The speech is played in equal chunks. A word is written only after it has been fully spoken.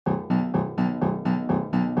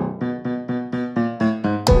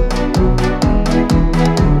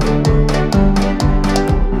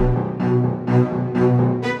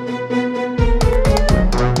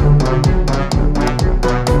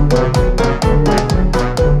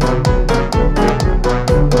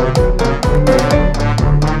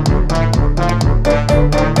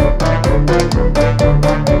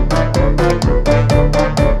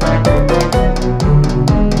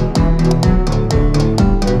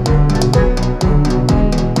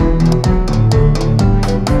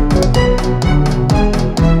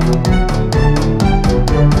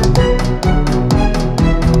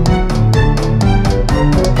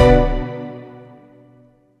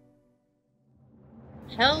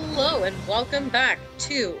Hello and welcome back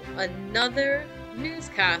to another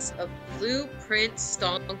newscast of Blueprint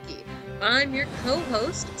Stonky. I'm your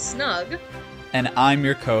co-host, Snug. And I'm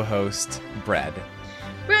your co-host, Bread.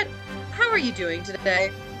 Bread, how are you doing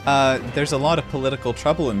today? There's a lot of political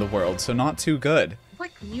trouble in the world, so not too good.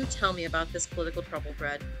 What can you tell me about this political trouble,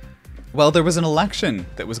 Bread? Well, there was an election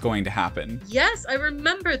that was going to happen. Yes, I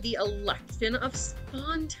remember the election of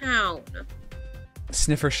Spawntown.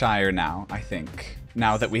 Sniffershire now, I think.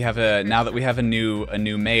 Now that we have a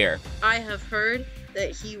new mayor. I have heard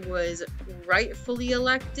that he was rightfully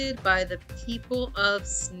elected by the people of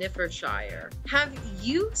Sniffershire. Have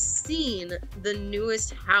you seen the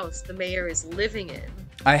newest house the mayor is living in?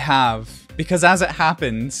 I have, because as it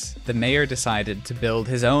happens, the mayor decided to build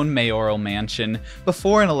his own mayoral mansion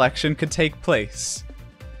before an election could take place,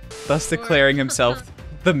 thus declaring himself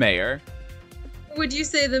the mayor. Would you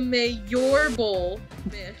say the mayorable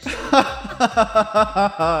mansion?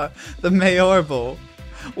 The mayorable.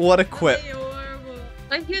 What a quip. Mayorable.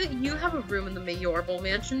 I hear that you have a room in the mayorable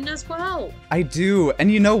mansion as well. I do,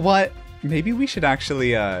 and you know what? Maybe we should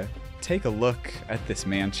actually take a look at this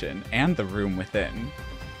mansion and the room within.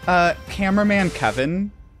 Cameraman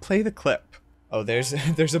Kevin, play the clip. Oh, there's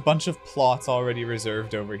a bunch of plots already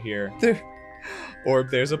reserved over here.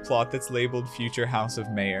 There's a plot that's labeled Future House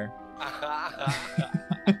of Mayor.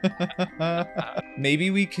 Maybe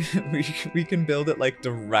we can build it like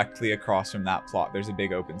directly across from that plot. There's a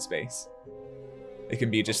big open space. It can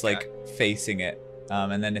be just like facing it.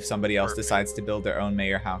 And then if somebody else decides to build their own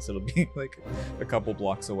mayor house, it'll be like a couple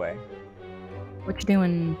blocks away. What you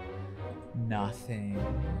doing? Nothing.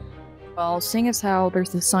 Well, seeing as how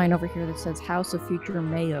there's this sign over here that says House of Future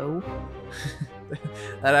Mayo.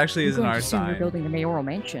 That actually isn't our We're sign. building the mayoral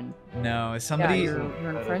mansion. No, somebody. Yeah,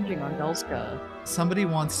 you're infringing on Belska. Somebody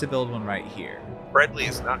wants to build one right here. Bradley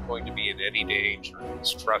is not going to be in any danger.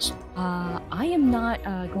 Trust me. I am not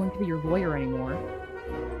going to be your lawyer anymore.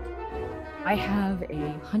 I have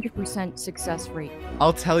a 100% success rate.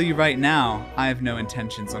 I'll tell you right now, I have no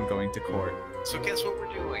intentions on going to court. So guess what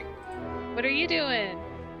we're doing? What are you doing?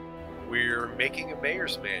 We're making a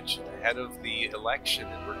mayor's mansion ahead of the election,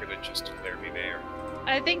 and we're gonna just declare me mayor.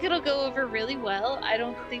 I think it'll go over really well. I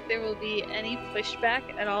don't think there will be any pushback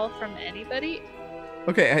at all from anybody.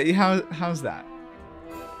 Okay, how's that?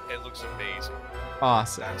 It looks amazing.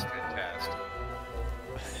 Awesome. That's fantastic.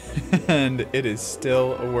 And it is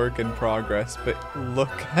still a work in progress, but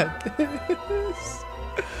look at this.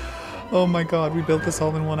 Oh my god, we built this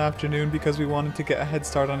all in one afternoon because we wanted to get a head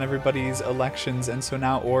start on everybody's elections, and so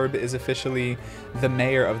now Orb is officially the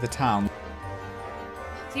mayor of the town.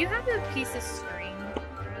 Do you have a piece of string?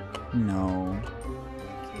 No.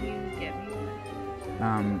 Can you get me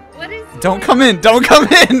one? What is Don't come in! Don't come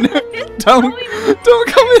in! Don't come in!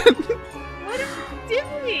 What are you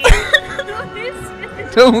doing? What is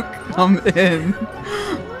this? Don't come in.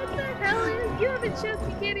 What the hell is you have a chest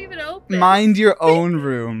you can't even open? Mind your own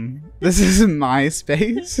room. This isn't my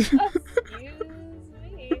space. Excuse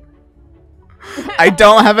me. I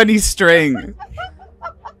don't have any string.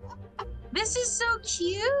 This is so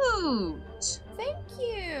cute. Thank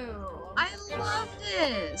you. I love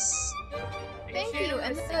this. Thank you.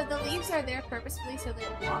 And the leaves are there purposefully so that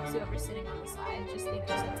it blocks whoever's sitting on the side. Just so it's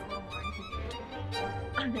a little more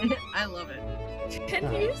inconvenient. I love it.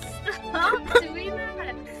 Can you stop doing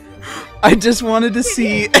that? I just wanted to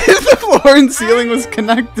see if the floor and ceiling was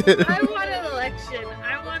connected. I want an election.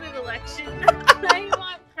 I want an election. I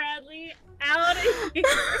want Bradley out of here.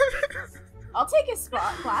 I'll take a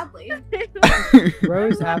spot gladly.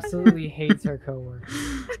 Rose absolutely hates her coworker.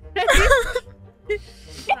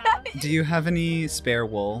 Do you have any spare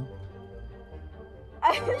wool?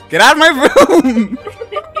 Get out of my room!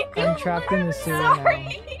 I'm trapped in the sewer now.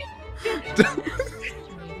 Sorry.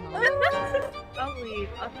 I'll leave.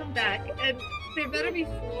 I'll come back. And there better be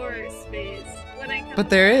floor space when I come But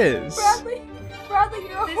there is. Bradley,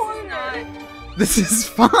 you're a This is hoarder. not. This is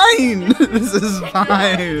fine. This is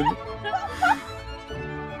fine.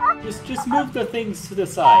 Just move the things to the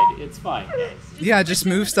side. It's fine, guys. Yeah, just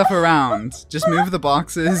move stuff around. Just move the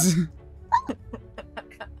boxes.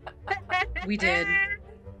 We did.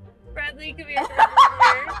 Bradley, come here.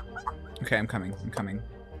 Bradley, Okay, I'm coming. I'm coming.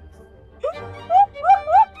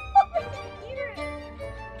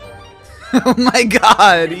 Oh my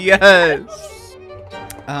god, yes.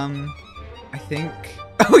 I think.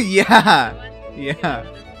 Oh yeah, yeah.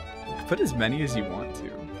 Put as many as you want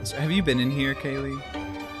to. So have you been in here, Kaylee?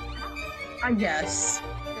 Yes.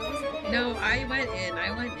 No, I went in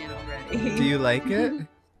already. Do you like it?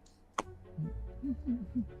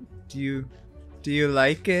 Do you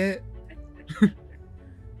like it?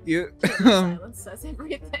 You Silence says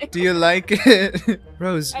everything. do you like it?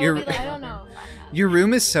 Rose, I your would be like, I don't know. your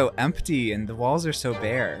room is so empty and the walls are so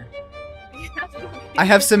bare. I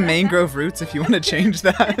have some mangrove roots if you want to change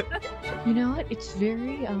that. You know what? It's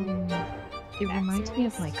very it reminds me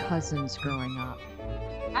of my cousins growing up.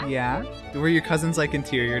 Yeah? Were your cousins like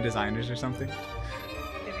interior designers or something?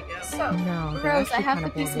 There we go. So, No, they're Rose, I actually have kind the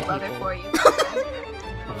of piece of horrible leather people. for you.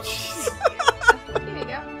 Here you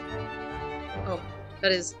go. Oh,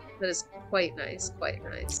 that is quite nice, quite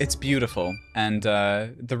nice. It's beautiful, and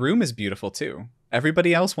the room is beautiful too.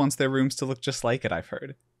 Everybody else wants their rooms to look just like it, I've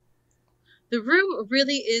heard. The room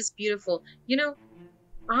really is beautiful. You know,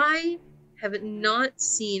 I have not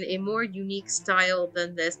seen a more unique style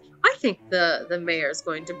than this. I think the mayor is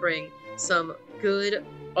going to bring some good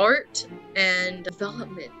art and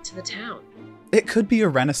development to the town. It could be a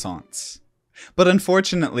renaissance. But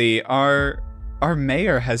unfortunately, our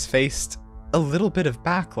mayor has faced a little bit of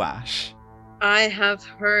backlash. I've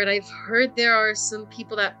heard there are some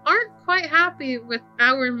people that aren't quite happy with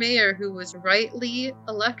our mayor who was rightly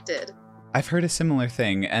elected. I've heard a similar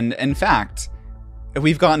thing, and in fact,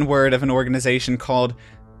 we've gotten word of an organization called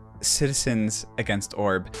Citizens Against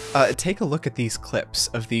Orb. Take a look at these clips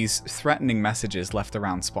of these threatening messages left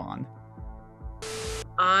around spawn.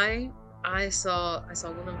 I saw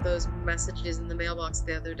one of those messages in the mailbox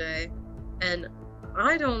the other day, and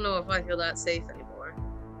I don't know if I feel that safe anymore.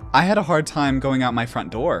 I had a hard time going out my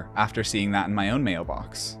front door after seeing that in my own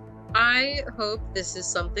mailbox. I hope this is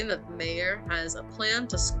something that the mayor has a plan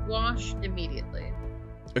to squash immediately.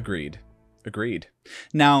 Agreed.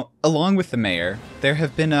 Now, along with the mayor, there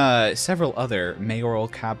have been several other mayoral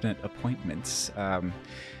cabinet appointments,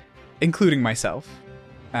 including myself,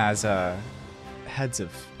 as heads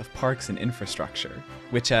of parks and infrastructure,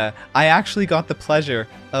 which I actually got the pleasure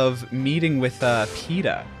of meeting with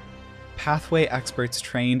PETA, pathway experts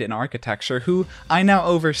trained in architecture, who I now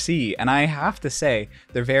oversee, and I have to say,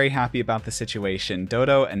 they're very happy about the situation.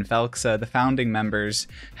 Dodo and Velxa, the founding members,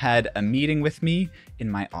 had a meeting with me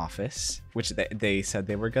in my office, which they said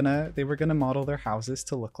they were gonna model their houses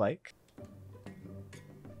to look like.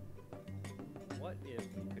 What if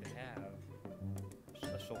we could have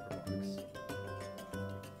a shulker box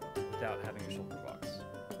without having a shulker box,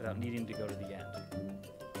 without needing to go to the end?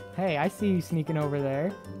 Hey, I see you sneaking over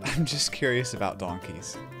there. I'm just curious about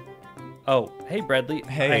donkeys. Oh, hey Bradley.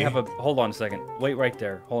 Hey. I have a. Hold on a second. Wait right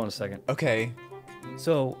there. Hold on a second. Okay.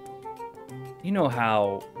 So, you know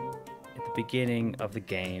how at the beginning of the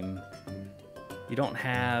game, you don't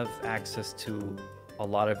have access to a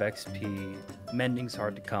lot of XP. Mending's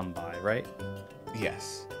hard to come by, right?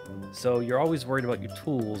 Yes. So you're always worried about your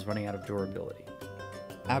tools running out of durability.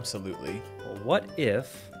 Absolutely. Well, what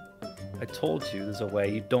if I told you there's a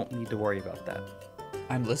way you don't need to worry about that?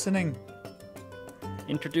 I'm listening.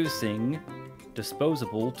 Introducing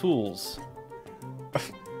disposable tools.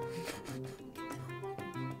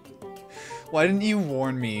 Why didn't you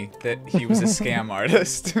warn me that he was a scam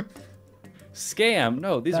artist? Scam?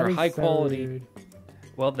 No, these That are is high so quality. rude.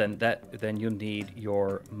 Well, then you'll need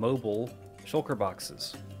your mobile shulker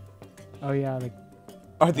boxes. Oh yeah, like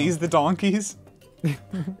Are these the donkeys?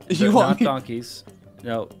 They're want not me- donkeys.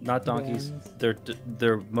 No, not donkeys. Vans.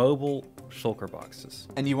 They're mobile shulker boxes.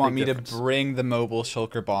 And you want Big me difference. to bring the mobile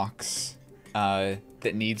shulker box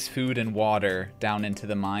that needs food and water down into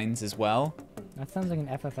the mines as well? that sounds like an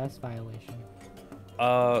FFS violation.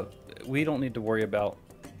 We don't need to worry about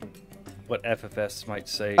what FFS might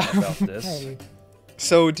say about this. Hey,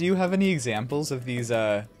 So, do you have any examples of these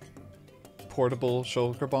portable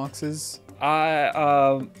shulker boxes?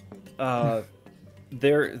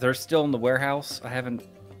 They're still in the warehouse. I haven't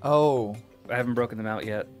Oh, broken them out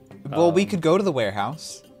yet. well, we could go to the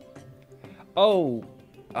warehouse. Oh,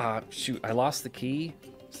 shoot! I lost the key,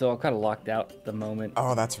 so I'm kind of locked out at the moment.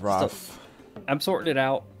 Oh, that's rough. I'm sorting it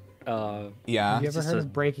out. Yeah. have you ever just heard a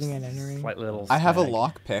of breaking and entering? Slight little. I have a snag.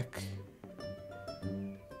 lockpick.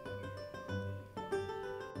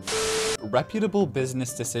 Reputable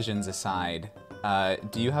business decisions aside,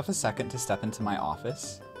 do you have a second to step into my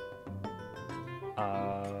office?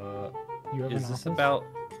 You have Is an this office? about?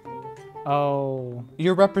 Oh.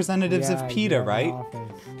 You're representatives Yeah, of you PETA, have an right?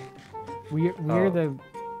 office. We're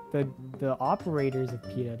Oh. the operators of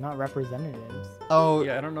PETA, not representatives. Oh,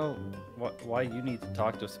 Yeah, I don't know why you need to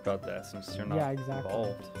talk to us about that since you're not Yeah, exactly.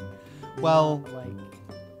 involved. well,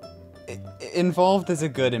 Like, involved is a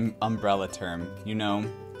good umbrella term, you know?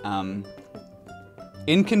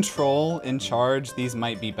 In control, in charge, these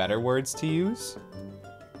might be better words to use.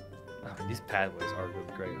 Oh, these pathways are really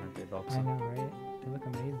great, aren't they, I Velxa? know, right? They look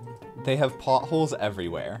amazing. They have potholes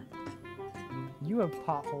everywhere. You have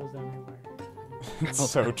potholes everywhere. It's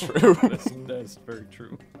so true. That's very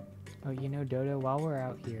true. Oh, you know, Dodo, while we're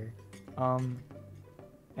out here,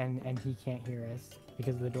 and he can't hear us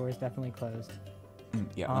because the door is definitely closed.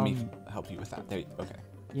 Yeah, let me help you with that. There you okay.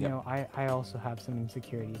 You know, I also have some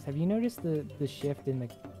insecurities. Have you noticed the shift in the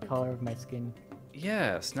color of my skin?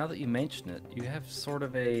 Yes, now that you mention it, you have sort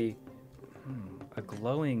of a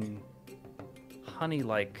glowing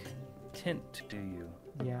honey-like tint to you.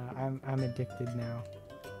 Yeah, I'm addicted now.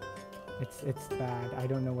 It's bad. I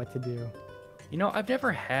don't know what to do. You know, I've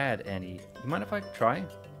never had any. You mind if I try?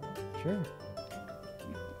 Sure.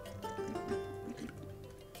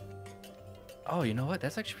 Oh, you know what?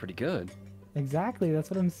 That's actually pretty good. Exactly, that's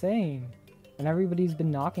what I'm saying. And everybody's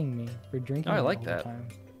been knocking me for drinking. Oh, I it like all the that. time.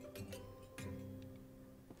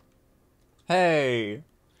 Hey,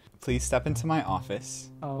 please step into my office.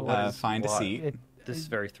 Oh, Find a seat. This is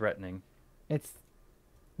very threatening. It's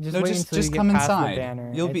just No, wait just until you get come past inside. the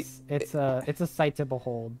banner. You'll be. It's a sight to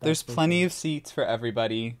behold. There's that's for plenty sure. of seats for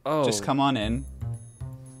everybody. Oh. Just come on in.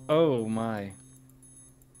 Oh my.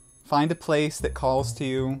 Find a place that calls to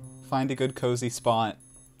you. Find a good cozy spot.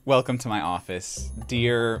 Welcome to my office,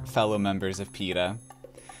 dear fellow members of PETA.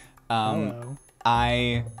 Hello.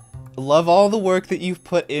 I love all the work that you've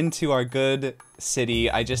put into our good city.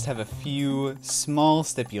 I just have a few small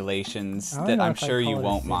stipulations I don't that know I'm if I'd sure you call it a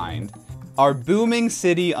won't city. mind. Our booming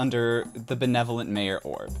city under the benevolent Mayor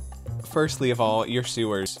Orb. Firstly of all, your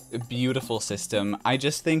sewers, a beautiful system. I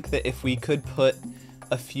just think that if we could put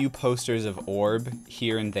a few posters of Orb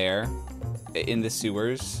here and there in the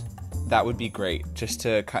sewers, that would be great. Just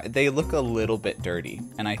to, they look a little bit dirty,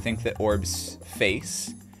 and I think that Orb's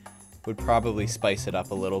face would probably spice it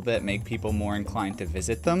up a little bit, make people more inclined to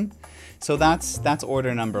visit them. So that's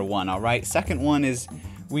order number one, all right? Second one is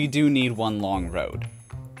we do need one long road.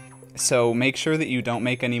 So make sure that you don't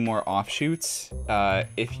make any more offshoots.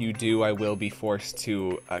 If you do, I will be forced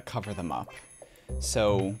to cover them up.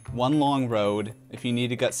 So one long road. If you need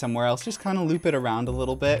to get somewhere else, just kind of loop it around a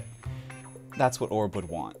little bit. That's what Orb would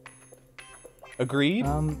want. Agreed?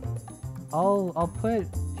 I'll put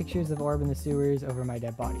pictures of Orb in the sewers over my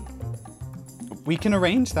dead body. We can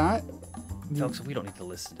arrange that. Folks, we don't need to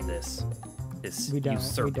listen to this. This We don't, we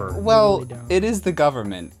usurper. don't. Well, really don't. it is the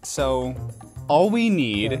government, so all we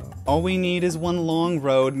need is one long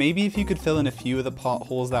road. Maybe if you could fill in a few of the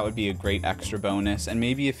potholes, that would be a great extra bonus, and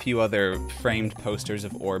maybe a few other framed posters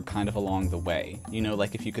of Orb kind of along the way. You know,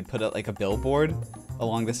 like if you could put like a billboard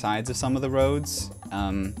along the sides of some of the roads.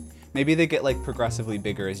 Maybe they get like progressively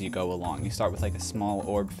bigger as you go along. You start with like a small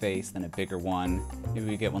Orb face, then a bigger one. Maybe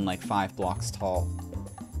we get one like 5 blocks tall.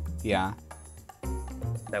 Yeah.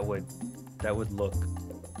 That would look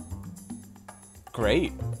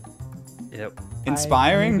Great. Yep.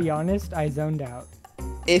 Inspiring. To be honest, I zoned out.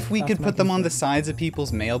 If we That's could my put them on the concern. sides of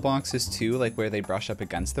people's mailboxes too, like where they brush up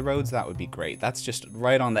against the roads, that would be great. That's just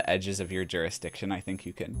right on the edges of your jurisdiction. I think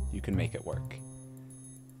you can make it work.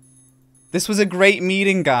 This was a great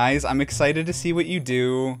meeting, guys. I'm excited to see what you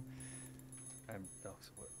do.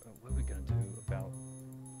 What are we gonna do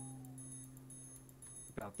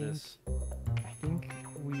about this? I think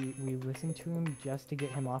we listen to him just to get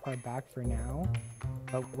him off our back for now,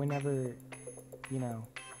 but whenever, you know,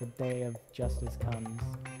 the day of justice comes,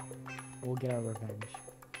 we'll get our revenge.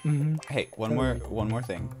 Hey, one Totally. more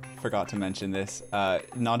thing. Forgot to mention this.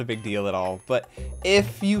 Not a big deal at all, but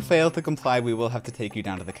if you fail to comply, we will have to take you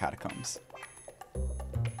down to the catacombs.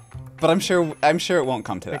 But I'm sure it won't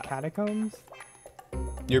come to The that. catacombs?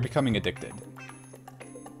 You're becoming addicted.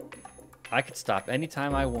 I could stop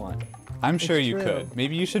anytime I want. I'm sure It's you true. could.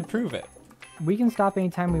 Maybe you should prove it. We can stop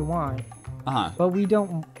anytime we want, Uh-huh. but we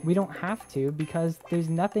don't have to because there's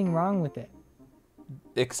nothing wrong with it.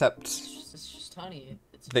 Except It's just honey.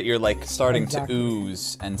 It's that you're like starting Exactly. to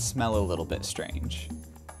ooze and smell a little bit strange.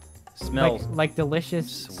 Smells. Like delicious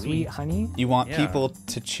sweet. sweet honey. You want Yeah. people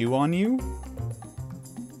to chew on you?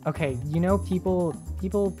 Okay, you know people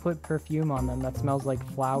put perfume on them that smells like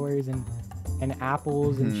flowers and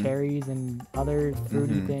apples Mhm. and cherries and other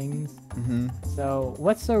fruity Mhm. things. Mm-hmm. So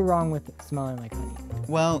what's so wrong with smelling like honey?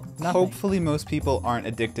 Well, Nothing. hopefully most people aren't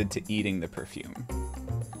addicted to eating the perfume.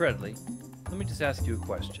 Bradley, let me just ask you a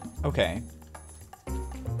question. Okay.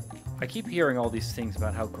 I keep hearing all these things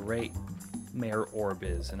about how great Mayor Orb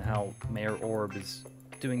is and how Mayor Orb is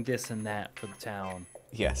doing this and that for the town.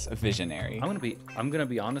 Yes, a visionary. I'm gonna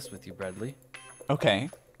be honest with you, Bradley. Okay.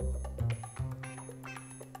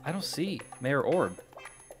 I don't see Mayor Orb.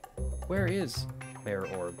 Where is Mayor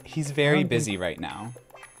Orb? He's very don't busy right now.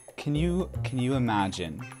 Can you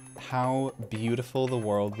imagine how beautiful the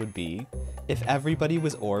world would be if everybody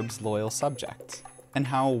was Orb's loyal subject? and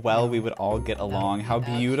how well we would all get along, how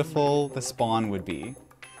beautiful the spawn would be.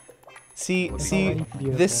 See, Already this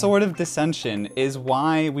beautiful. sort of dissension is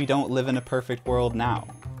why we don't live in a perfect world now.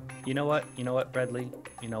 You know what? You know what, Bradley?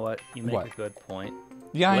 You know what? You make What? a good point.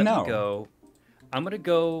 Yeah, I Let know. me go. I'm gonna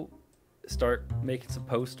go start making some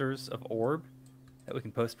posters of Orb that we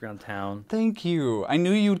can post around town. Thank you. I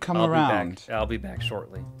knew you'd come around. I'll be back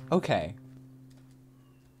shortly. Okay.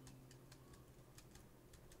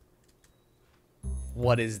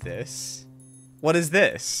 What is this? What is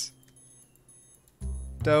this?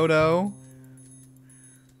 Dodo?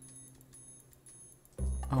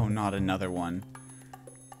 Oh, not another one.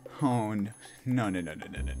 Oh, no. No, no, no, no,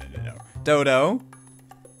 no, no, no, no. Dodo?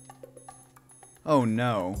 Oh,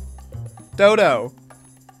 no. Dodo!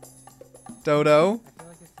 Dodo? I feel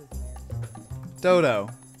like it's his hair. Dodo.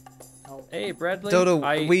 Hey, Bradley. Dodo,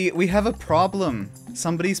 we have a problem.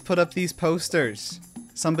 Somebody's put up these posters.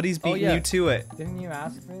 Somebody's beaten yeah. you to it. Didn't you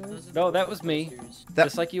ask for this? No, that was me. That-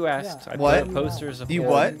 Just like you asked. Yeah. I What? put up posters of You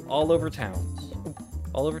Orb what? all over town.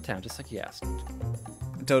 All over town, just like you asked.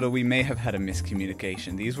 Dodo, we may have had a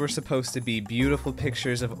miscommunication. These were supposed to be beautiful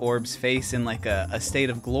pictures of Orb's face in like a state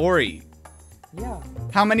of glory. Yeah.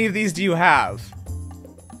 How many of these do you have?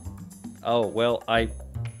 Oh, well, I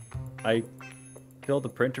filled the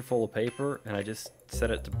printer full of paper and I just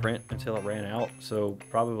set it to print until it ran out, so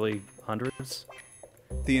probably hundreds.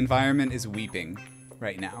 The environment is weeping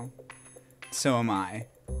right now. So am I.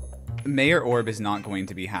 Mayor Orb is not going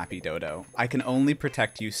to be happy, Dodo. I can only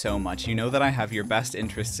protect you so much. You know that I have your best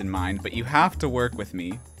interests in mind, but you have to work with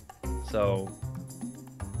me. So,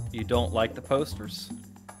 you don't like the posters?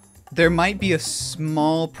 There might be a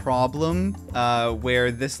small problem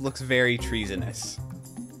where this looks very treasonous.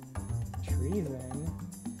 Treason.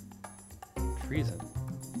 Treason.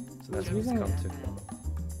 So that's what it's Treason. come to.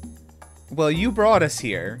 Well, you brought us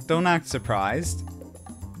here. Don't act surprised.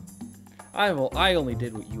 I only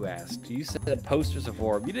did what you asked. You said posters of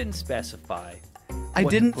Orb. You didn't specify. I what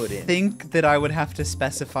to didn't put in. think that I would have to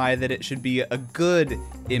specify that it should be a good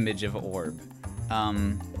image of Orb.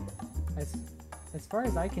 As far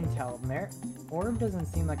as I can tell, Orb doesn't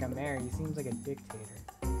seem like a mayor. He seems like a dictator.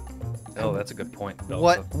 Oh, that's a good point.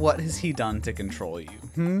 Also. What has he done to control you?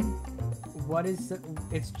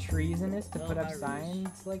 It's treasonous to put up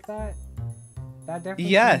signs like that? That definitely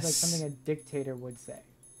Yes. seems like something a dictator would say.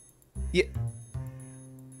 Yeah.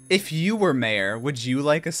 If you were mayor, would you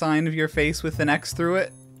like a sign of your face with an X through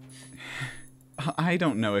it? I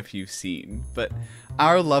don't know if you've seen, but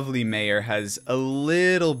our lovely mayor has a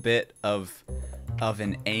little bit of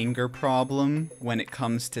an anger problem when it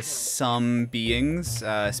comes to some beings,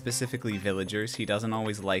 specifically villagers. He doesn't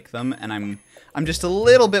always like them, and I'm just a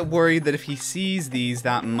little bit worried that if he sees these,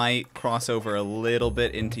 that might cross over a little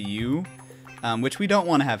bit into you, which we don't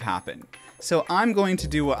want to have happen. So I'm going to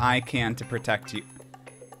do what I can to protect you.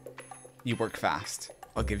 You work fast.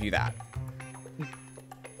 I'll give you that.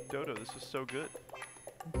 Dodo, this is so good.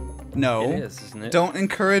 No. It is, isn't it? Don't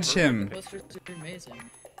encourage him. Posters are amazing.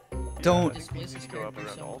 Don't. This place is Go up great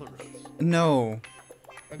around so all the much. roads. No.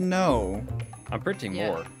 No. I'm printing Yeah.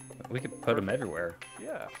 more. We could put them everywhere.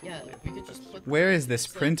 Yeah, Yeah, absolutely. we could just put. Where is this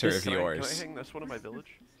Just like printer this- of Can I yours? hang this one in my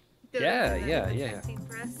village? Yeah.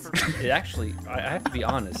 It actually, I have to be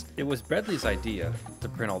honest, it was Bradley's idea to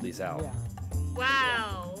print all these out. Yeah.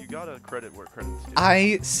 Wow. You gotta credit where credit's due.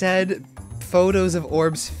 I said photos of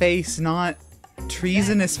Orb's face, not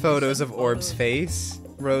treasonous photos of Orb's face.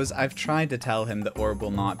 Rose, I've tried to tell him that Orb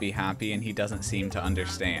will not be happy, and he doesn't seem to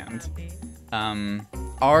understand.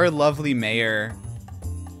 Our lovely mayor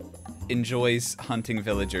enjoys hunting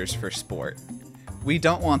villagers for sport. We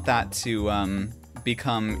don't want that to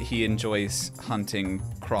become he enjoys hunting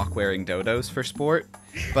croc-wearing dodos for sport,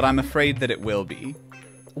 but I'm afraid that it will be.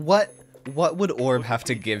 What would Orb have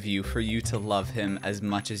to give you for you to love him as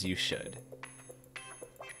much as you should?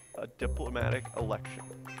 A diplomatic election.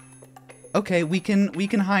 Okay, we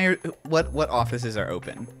can hire. What offices are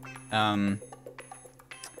open? For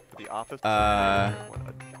the office of Uh, mayor, what,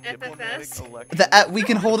 a diplomatic FFS? election We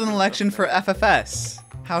can hold an election for FFS.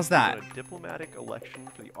 How's that? A diplomatic election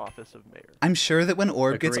for the office of mayor. I'm sure that when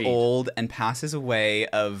Orb gets Agreed. old and passes away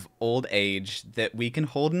of old age, that we can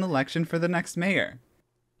hold an election for the next mayor.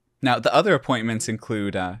 Now, the other appointments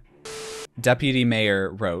include Deputy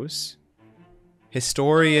Mayor Rose,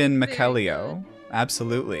 Historian Very Macellio,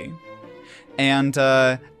 absolutely, and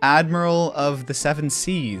Admiral of the Seven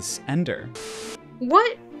Seas, Ender.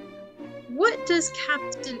 What does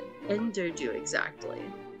Captain Ender do exactly?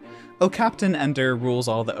 Oh, Captain Ender rules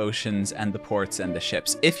all the oceans and the ports and the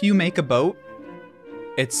ships. If you make a boat,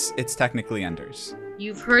 it's technically Ender's.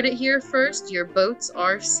 You've heard it here first. Your boats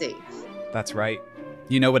are safe. That's right.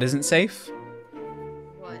 You know what isn't safe?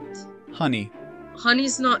 What? Honey.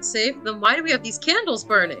 Honey's not safe? Then why do we have these candles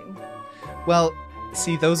burning? Well,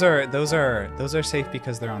 see, those are safe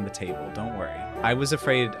because they're on the table. Don't worry. I was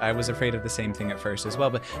afraid of the same thing at first as well,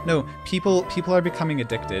 but no, people are becoming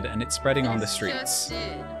addicted and it's spreading on the streets. Just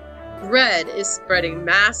did. Bread is spreading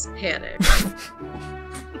mass panic.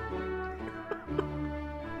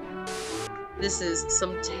 This is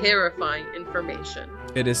some terrifying information.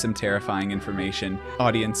 It is some terrifying information.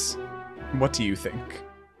 Audience, what do you think?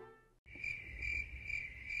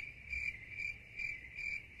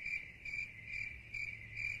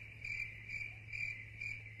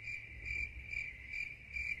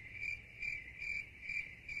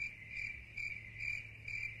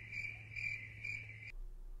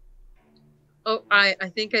 Oh, I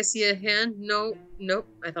think I see a hand. No, nope.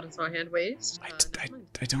 I thought I saw a hand raised.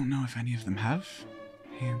 I don't know if any of them have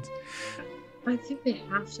hands. I think they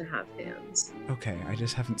have to have hands. Okay, I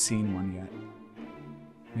just haven't seen one yet.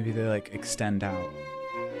 Maybe they, like, extend out.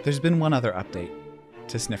 There's been one other update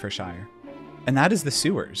to Sniffershire, and that is the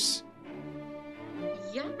sewers.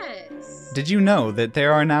 Yes! Did you know that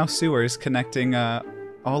there are now sewers connecting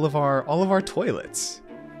all of our toilets?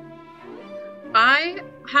 I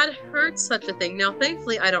had heard such a thing. Now,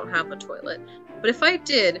 thankfully, I don't have a toilet. But if I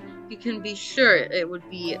did, you can be sure it would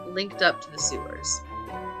be linked up to the sewers.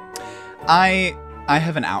 I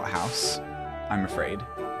have an outhouse, I'm afraid.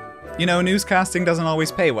 You know, newscasting doesn't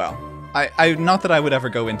always pay well. I not that I would ever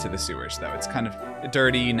go into the sewers, though. It's kind of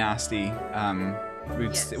dirty, nasty.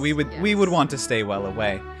 We would want to stay well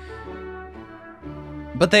away.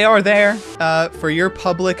 But they are there for your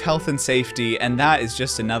public health and safety, and that is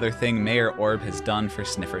just another thing Mayor Orb has done for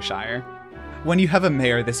Sniffershire. When you have a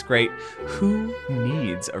mayor this great, who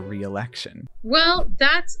needs a re-election? Well,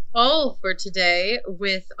 that's all for today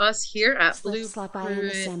with us here at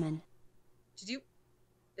Blueprint. Did you...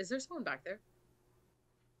 Is there someone back there?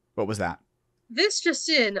 What was that? This just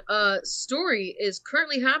in, story is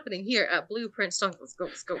currently happening here at Blueprint Stalk. Let's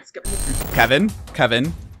go. Kevin,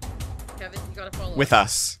 Kevin, you gotta follow with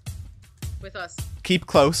us. With us. Keep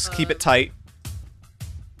close, keep it tight.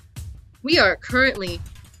 We are currently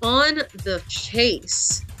on the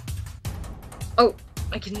chase. Oh,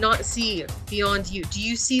 I cannot see beyond you. Do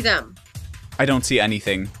you see them? I don't see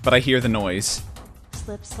anything, but I hear the noise.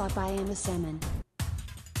 Slip, slop, I am a salmon.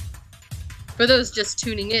 For those just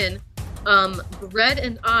tuning in, Red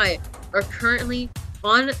and I are currently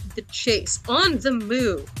on the chase, on the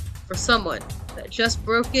move for someone that just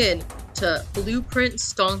broke in to Blueprint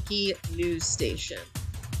Stonky News Station.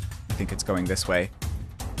 I think it's going this way.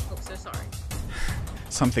 Oh, so sorry.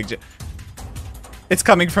 Something it's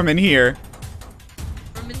coming from in here.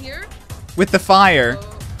 From in here? With the fire.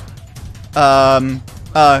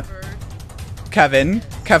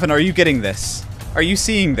 Kevin, are you getting this? Are you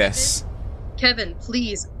seeing this? Kevin,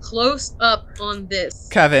 please, close up on this.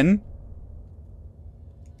 Kevin.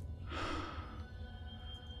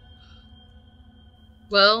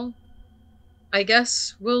 Well, I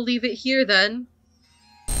guess we'll leave it here then.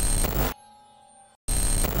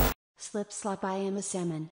 Slip, slop, I am a salmon.